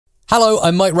Hello,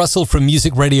 I'm Mike Russell from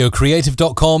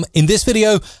musicradiocreative.com. In this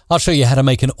video, I'll show you how to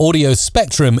make an audio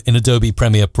spectrum in Adobe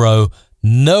Premiere Pro.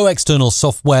 No external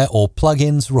software or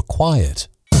plugins required.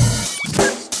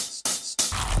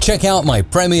 Check out my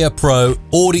Premiere Pro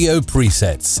audio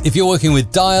presets. If you're working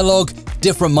with dialogue,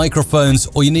 different microphones,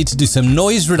 or you need to do some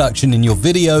noise reduction in your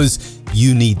videos,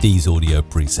 you need these audio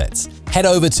presets. Head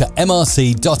over to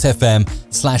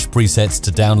mrc.fm/presets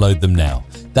to download them now.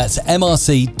 That's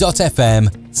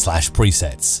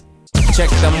mrc.fm/presets. Check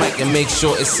the mic and make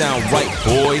sure it sound right,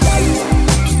 boy.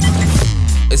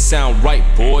 It sound right,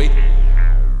 boy.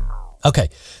 Okay,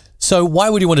 so why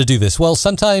would you want to do this? Well,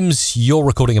 sometimes you're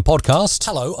recording a podcast.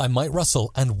 Hello, I'm Mike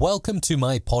Russell, and welcome to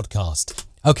my podcast.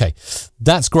 Okay,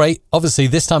 that's great. Obviously,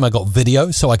 this time I got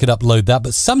video, so I could upload that,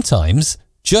 but sometimes,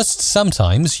 just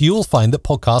sometimes, you'll find that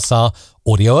podcasts are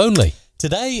audio only.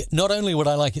 Today, not only would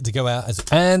I like it to go out as,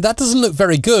 and that doesn't look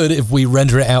very good if we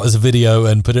render it out as a video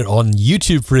and put it on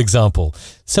YouTube, for example.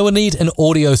 So we'll need an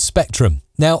audio spectrum.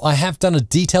 Now, I have done a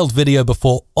detailed video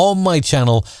before on my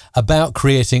channel about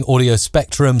creating audio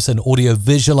spectrums and audio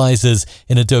visualizers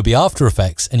in Adobe After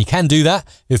Effects, and you can do that.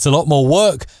 It's a lot more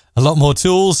work, a lot more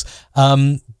tools,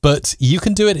 but you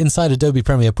can do it inside Adobe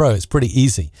Premiere Pro. It's pretty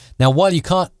easy. Now, while you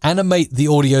can't animate the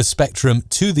audio spectrum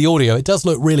to the audio, it does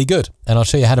look really good, and I'll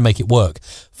show you how to make it work.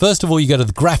 First of all, you go to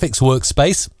the graphics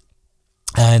workspace,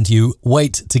 and you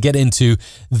wait to get into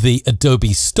the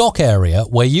Adobe stock area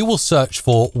where you will search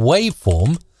for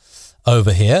Waveform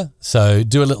over here. So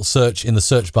do a little search in the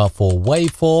search bar for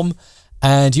Waveform,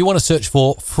 and you want to search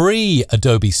for free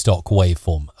Adobe stock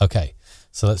Waveform. Okay,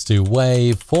 so let's do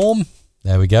Waveform.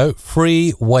 There we go.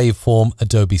 Free Waveform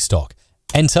Adobe stock.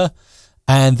 Enter.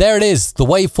 And there it is, the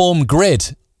Waveform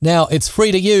grid. Now, it's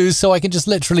free to use, so I can just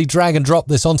literally drag and drop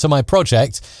this onto my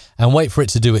project and wait for it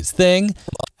to do its thing.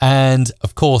 And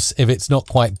of course, if it's not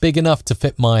quite big enough to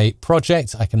fit my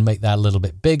project, I can make that a little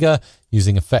bit bigger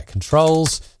using effect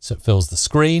controls so it fills the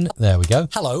screen. There we go.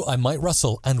 Hello, I'm Mike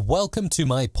Russell, and welcome to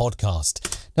my podcast.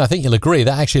 Now, I think you'll agree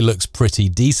that actually looks pretty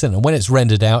decent, and when it's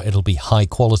rendered out, it'll be high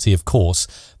quality, of course.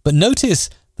 But notice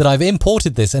that I've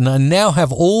imported this and I now have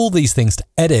all these things to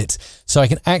edit, so I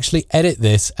can actually edit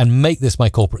this and make this my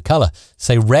corporate color.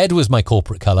 Say red was my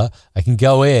corporate color. I can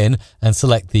go in and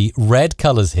select the red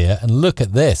colors here and look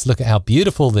at this. Look at how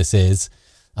beautiful this is.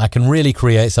 I can really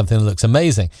create something that looks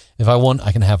amazing. If I want,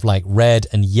 I can have like red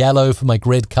and yellow for my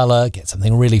grid color, get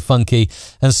something really funky.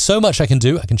 And so much I can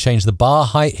do. I can change the bar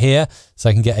height here so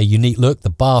I can get a unique look. The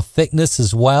bar thickness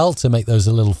as well to make those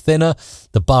a little thinner.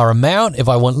 The bar amount, if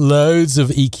I want loads of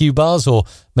EQ bars, or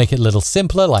make it a little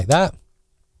simpler like that.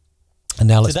 And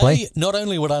now let's play. Not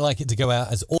only would I like it to go out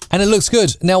as, and it looks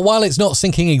good. Now, while it's not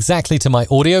syncing exactly to my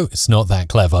audio, it's not that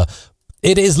clever.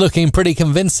 It is looking pretty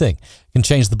convincing. We can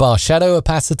change the bar shadow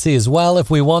opacity as well if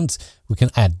we want. We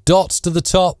can add dots to the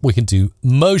top. We can do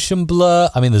motion blur.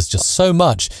 I mean, there's just so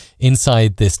much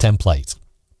inside this template.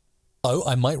 Hello,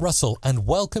 I'm Mike Russell, and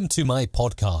welcome to my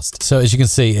podcast. So as you can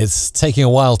see, it's taking a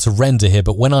while to render here,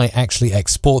 but when I actually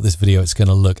export this video, it's going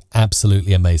to look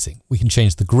absolutely amazing. We can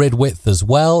change the grid width as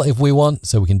well if we want,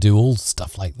 so we can do all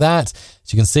stuff like that.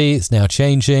 As you can see, it's now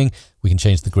changing. We can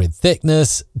change the grid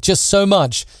thickness, just so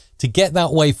much to get that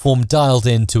waveform dialed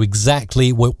in to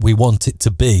exactly what we want it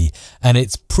to be. And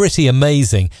it's pretty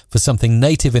amazing for something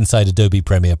native inside Adobe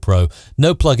Premiere Pro.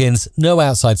 No plugins, no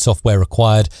outside software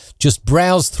required. Just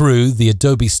browse through the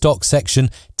Adobe stock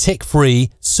section, tick free,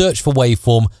 search for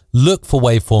waveform, look for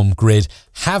waveform grid,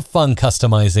 have fun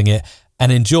customizing it,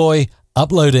 and enjoy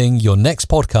uploading your next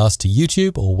podcast to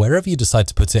YouTube or wherever you decide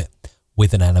to put it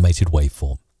with an animated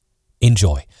waveform.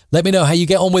 Enjoy. Let me know how you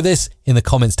get on with this in the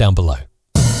comments down below.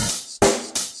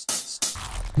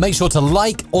 Make sure to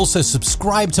like, also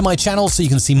subscribe to my channel so you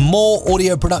can see more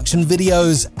audio production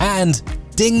videos, and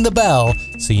ding the bell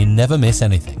so you never miss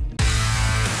anything.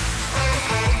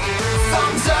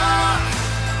 Thumbs up,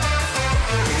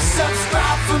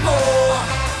 subscribe for more.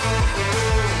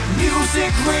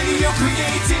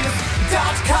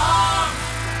 musicradiocreative.com